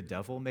don't hear the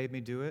devil made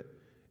me do it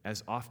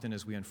as often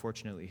as we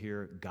unfortunately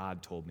hear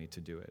God told me to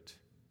do it.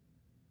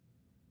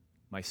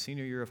 My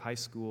senior year of high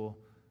school,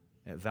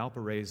 at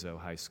Valparaiso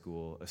High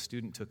School, a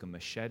student took a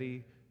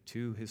machete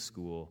to his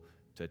school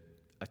to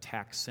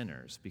attack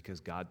sinners because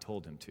God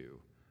told him to.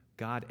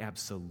 God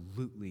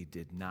absolutely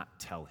did not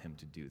tell him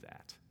to do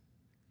that.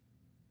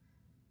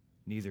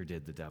 Neither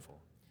did the devil.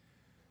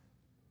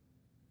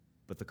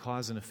 But the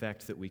cause and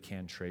effect that we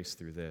can trace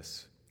through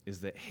this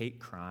is that hate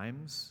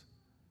crimes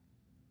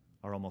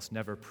are almost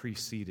never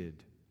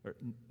preceded or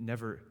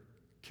never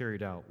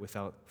carried out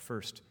without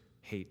first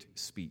hate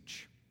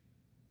speech.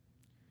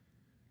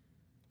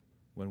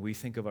 When we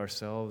think of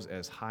ourselves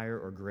as higher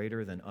or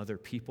greater than other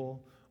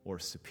people, or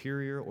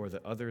superior, or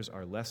that others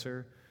are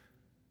lesser,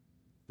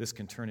 this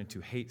can turn into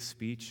hate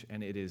speech,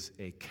 and it is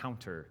a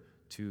counter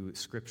to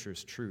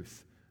Scripture's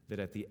truth that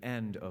at the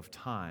end of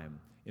time,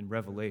 in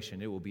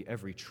Revelation, it will be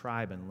every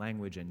tribe and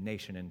language and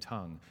nation and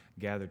tongue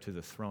gathered to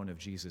the throne of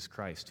Jesus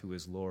Christ, who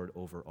is Lord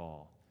over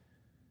all.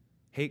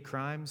 Hate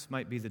crimes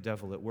might be the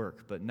devil at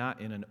work, but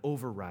not in an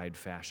override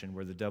fashion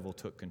where the devil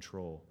took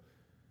control.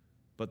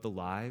 But the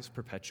lies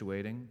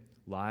perpetuating,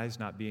 lies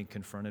not being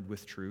confronted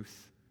with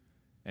truth,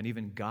 and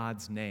even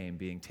God's name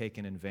being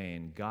taken in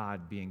vain,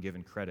 God being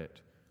given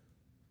credit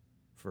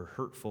for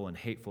hurtful and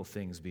hateful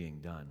things being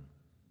done.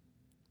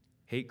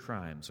 Hate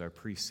crimes are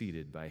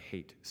preceded by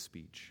hate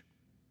speech.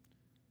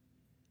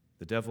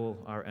 The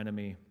devil, our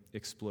enemy,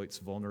 exploits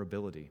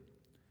vulnerability,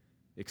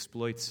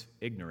 exploits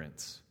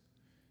ignorance,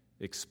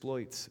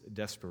 exploits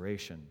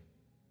desperation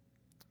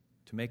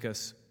to make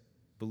us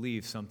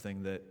believe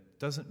something that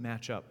doesn't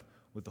match up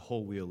with the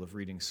whole wheel of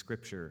reading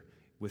Scripture,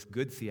 with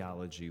good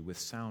theology, with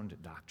sound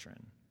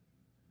doctrine.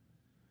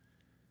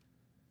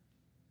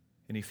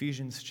 In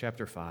Ephesians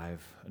chapter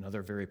 5,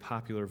 another very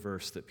popular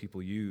verse that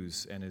people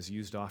use and is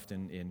used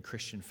often in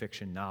Christian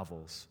fiction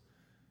novels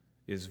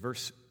is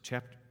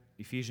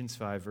Ephesians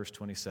 5, verse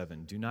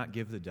 27, do not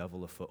give the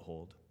devil a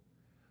foothold.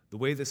 The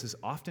way this is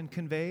often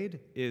conveyed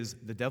is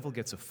the devil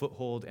gets a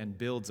foothold and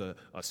builds a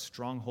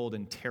stronghold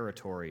and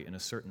territory in a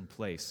certain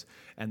place.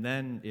 And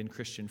then in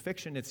Christian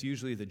fiction, it's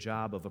usually the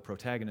job of a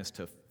protagonist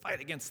to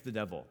fight against the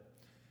devil,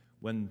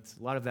 when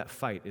a lot of that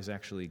fight is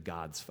actually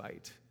God's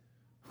fight.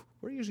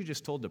 We're usually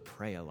just told to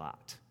pray a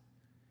lot.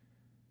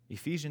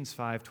 Ephesians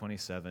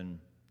 5:27,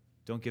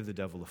 don't give the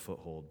devil a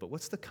foothold. But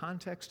what's the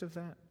context of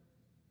that?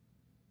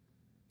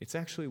 It's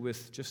actually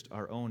with just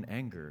our own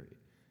anger.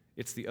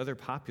 It's the other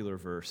popular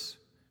verse,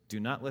 do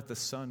not let the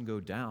sun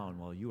go down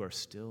while you are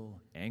still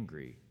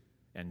angry,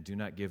 and do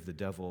not give the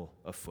devil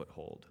a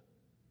foothold.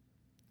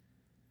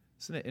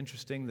 Isn't it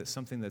interesting that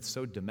something that's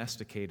so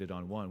domesticated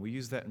on one, we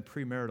use that in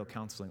premarital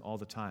counseling all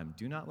the time.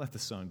 Do not let the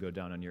sun go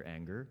down on your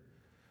anger.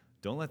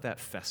 Don't let that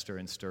fester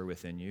and stir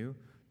within you.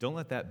 Don't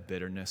let that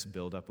bitterness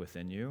build up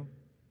within you.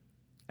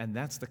 And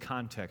that's the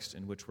context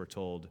in which we're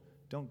told,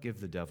 don't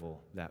give the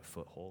devil that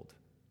foothold.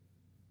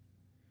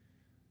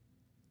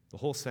 The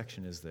whole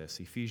section is this,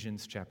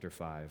 Ephesians chapter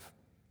 5.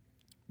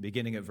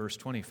 Beginning at verse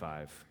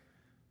 25,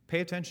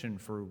 pay attention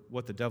for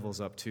what the devil's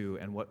up to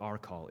and what our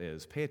call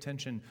is. Pay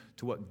attention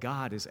to what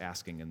God is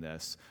asking in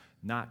this,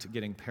 not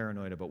getting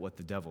paranoid about what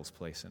the devil's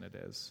place in it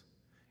is.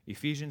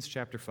 Ephesians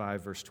chapter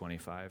 5, verse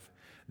 25,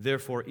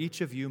 therefore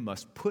each of you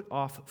must put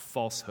off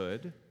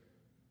falsehood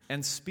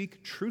and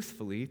speak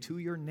truthfully to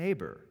your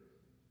neighbor.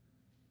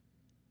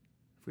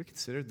 Have we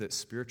considered that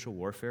spiritual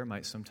warfare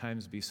might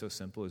sometimes be so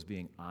simple as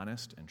being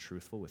honest and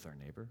truthful with our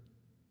neighbor?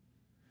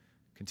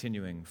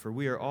 Continuing, for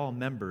we are all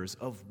members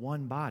of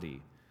one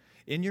body.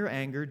 In your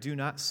anger, do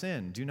not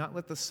sin. Do not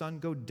let the sun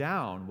go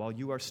down while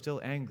you are still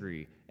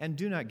angry, and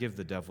do not give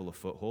the devil a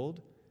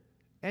foothold.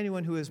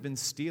 Anyone who has been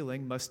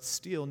stealing must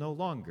steal no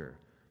longer,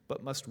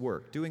 but must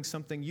work, doing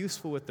something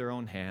useful with their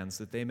own hands,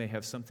 that they may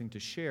have something to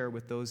share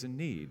with those in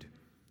need.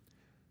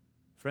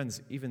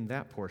 Friends, even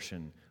that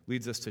portion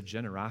leads us to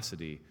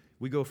generosity.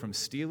 We go from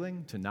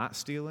stealing to not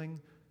stealing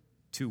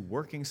to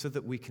working so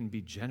that we can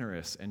be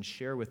generous and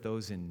share with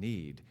those in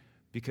need,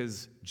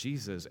 because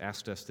Jesus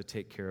asked us to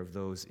take care of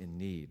those in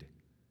need.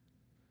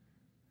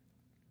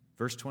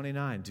 Verse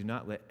 29, do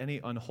not let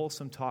any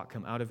unwholesome talk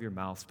come out of your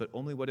mouths, but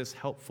only what is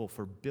helpful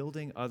for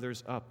building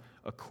others up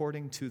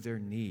according to their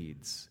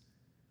needs.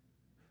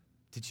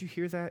 Did you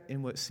hear that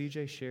in what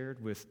CJ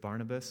shared with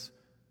Barnabas?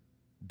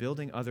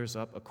 Building others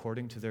up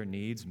according to their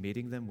needs,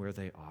 meeting them where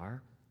they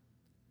are.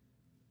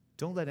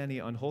 Don't let any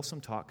unwholesome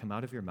talk come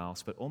out of your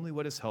mouths, but only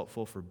what is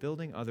helpful for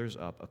building others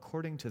up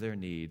according to their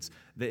needs,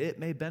 that it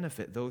may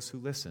benefit those who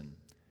listen.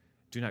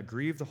 Do not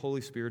grieve the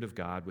Holy Spirit of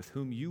God, with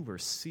whom you were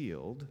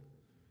sealed.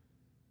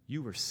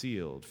 You were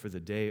sealed for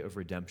the day of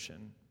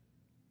redemption.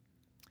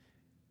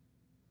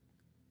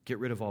 Get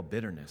rid of all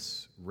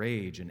bitterness,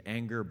 rage, and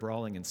anger,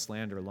 brawling, and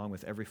slander, along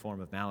with every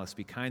form of malice.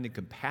 Be kind and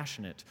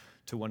compassionate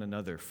to one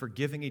another,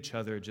 forgiving each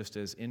other just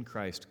as in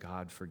Christ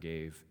God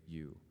forgave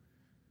you.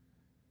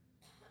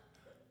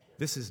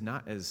 This is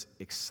not as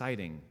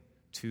exciting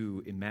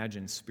to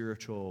imagine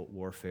spiritual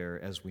warfare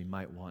as we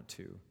might want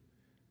to.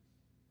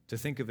 To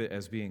think of it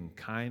as being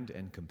kind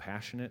and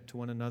compassionate to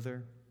one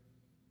another,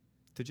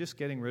 to just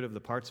getting rid of the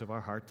parts of our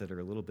heart that are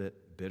a little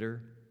bit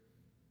bitter,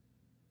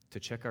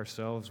 to check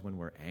ourselves when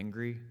we're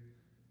angry,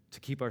 to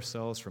keep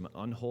ourselves from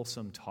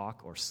unwholesome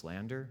talk or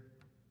slander,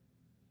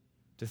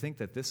 to think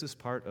that this is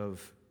part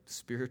of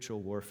spiritual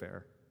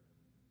warfare,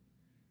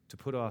 to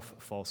put off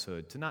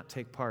falsehood, to not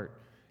take part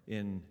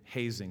in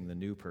hazing the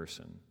new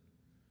person,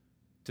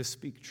 to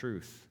speak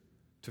truth,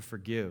 to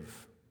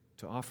forgive,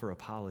 to offer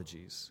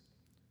apologies.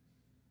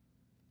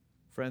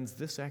 Friends,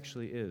 this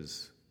actually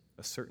is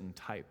a certain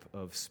type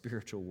of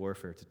spiritual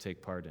warfare to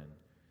take part in,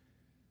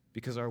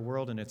 because our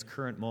world in its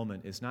current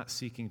moment is not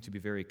seeking to be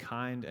very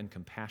kind and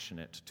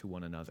compassionate to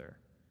one another.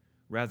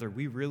 Rather,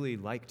 we really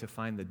like to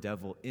find the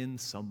devil in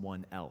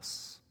someone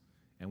else,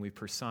 and we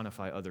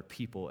personify other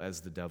people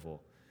as the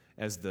devil.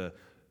 As the,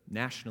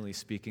 nationally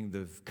speaking,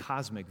 the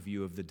cosmic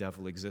view of the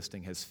devil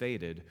existing has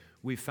faded,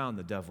 we've found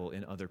the devil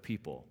in other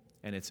people,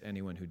 and it's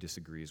anyone who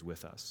disagrees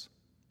with us.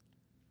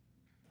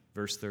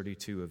 Verse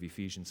 32 of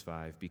Ephesians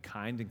 5, be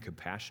kind and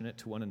compassionate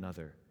to one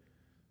another.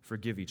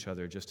 Forgive each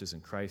other just as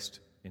in Christ,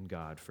 in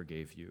God,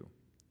 forgave you.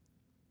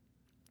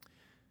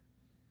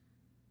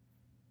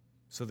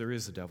 So there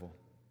is a devil.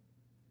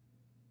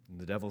 And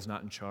the devil's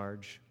not in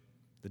charge.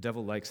 The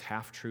devil likes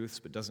half-truths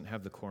but doesn't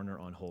have the corner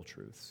on whole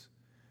truths.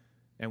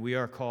 And we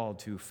are called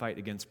to fight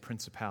against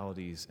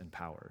principalities and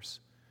powers.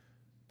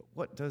 But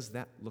what does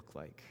that look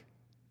like?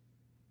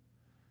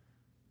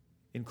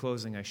 In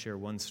closing, I share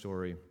one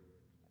story.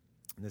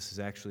 And this is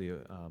actually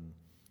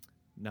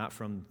not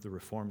from the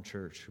Reformed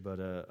Church, but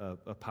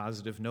a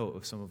positive note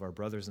of some of our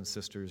brothers and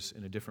sisters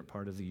in a different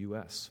part of the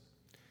U.S.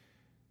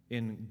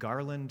 In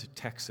Garland,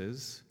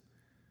 Texas,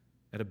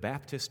 at a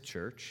Baptist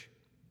church,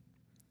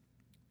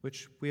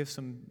 which we have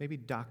some maybe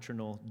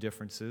doctrinal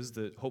differences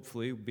that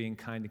hopefully, being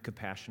kind and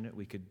compassionate,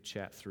 we could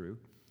chat through.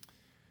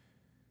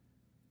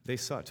 They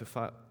sought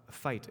to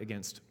fight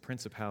against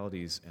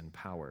principalities and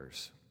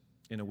powers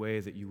in a way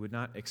that you would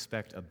not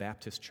expect a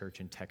Baptist church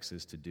in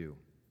Texas to do.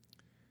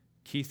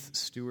 Keith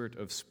Stewart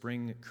of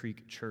Spring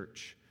Creek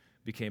Church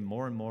became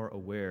more and more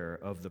aware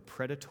of the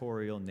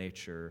predatorial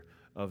nature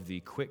of the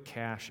quick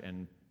cash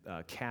and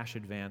cash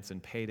advance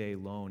and payday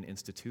loan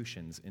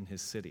institutions in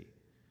his city,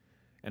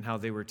 and how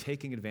they were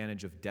taking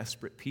advantage of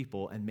desperate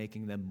people and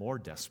making them more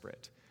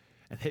desperate.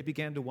 And they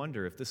began to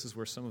wonder if this is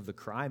where some of the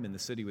crime in the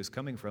city was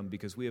coming from,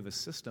 because we have a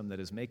system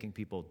that is making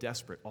people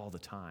desperate all the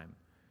time.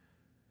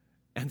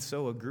 And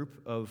so a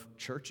group of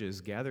churches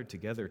gathered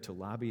together to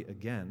lobby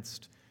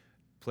against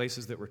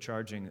places that were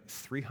charging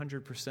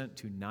 300%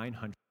 to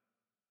 900%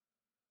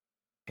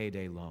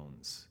 payday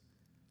loans.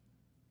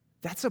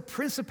 That's a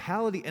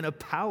principality and a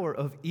power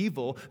of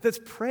evil that's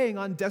preying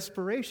on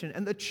desperation.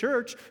 And the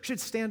church should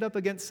stand up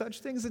against such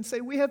things and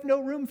say, we have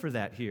no room for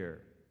that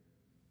here.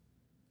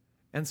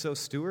 And so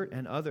Stewart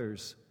and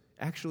others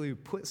actually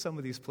put some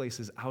of these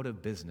places out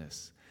of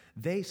business.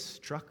 They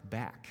struck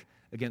back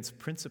against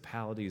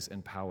principalities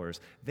and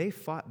powers. They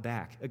fought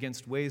back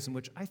against ways in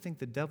which I think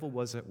the devil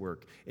was at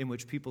work, in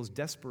which people's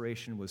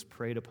desperation was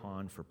preyed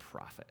upon for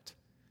profit.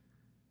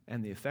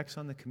 And the effects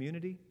on the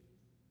community?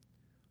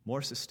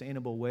 More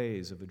sustainable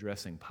ways of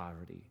addressing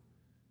poverty.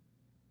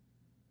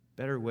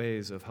 Better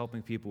ways of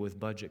helping people with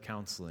budget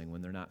counseling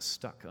when they're not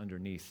stuck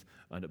underneath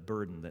a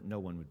burden that no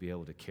one would be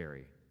able to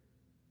carry.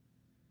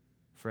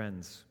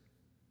 Friends,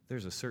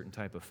 there's a certain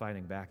type of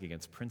fighting back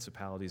against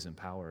principalities and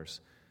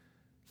powers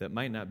that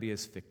might not be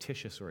as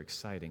fictitious or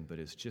exciting, but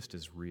is just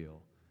as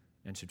real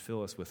and should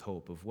fill us with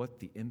hope of what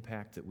the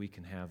impact that we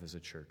can have as a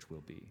church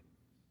will be.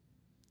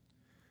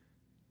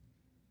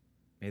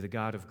 May the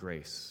God of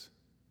grace,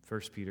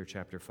 1 Peter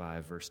chapter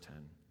 5, verse 10,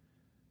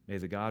 may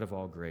the God of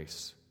all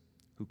grace,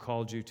 who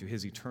called you to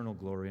his eternal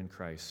glory in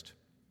Christ,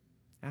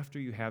 after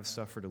you have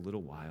suffered a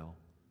little while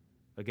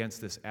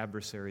against this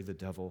adversary, the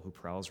devil, who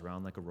prowls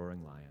around like a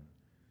roaring lion,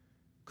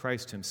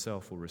 Christ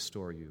himself will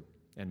restore you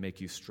and make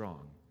you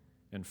strong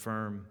and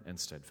firm and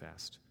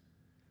steadfast.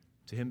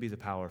 To him be the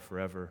power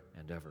forever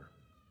and ever.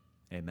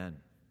 Amen.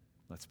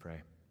 Let's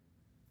pray.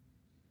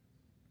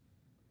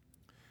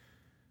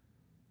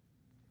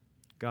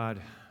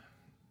 God,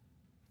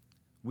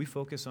 we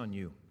focus on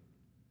you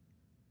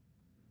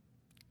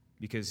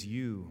because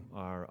you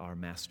are our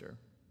master.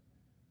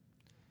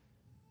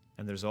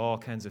 And there's all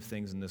kinds of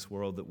things in this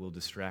world that will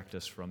distract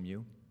us from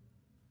you,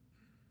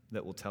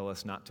 that will tell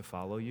us not to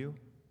follow you,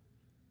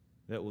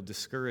 that will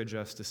discourage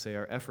us to say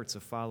our efforts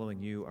of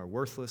following you are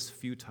worthless,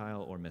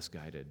 futile, or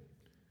misguided.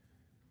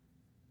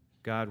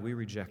 God, we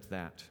reject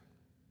that,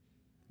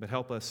 but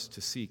help us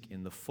to seek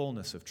in the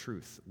fullness of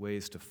truth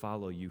ways to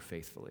follow you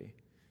faithfully,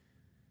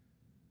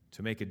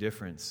 to make a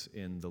difference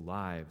in the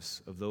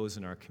lives of those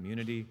in our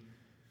community,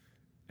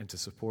 and to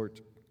support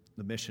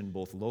the mission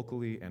both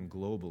locally and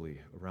globally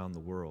around the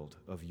world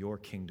of your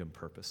kingdom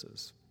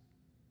purposes.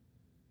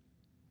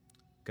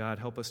 God,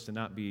 help us to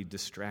not be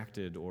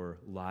distracted or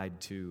lied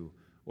to,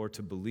 or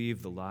to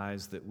believe the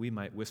lies that we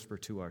might whisper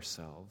to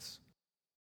ourselves,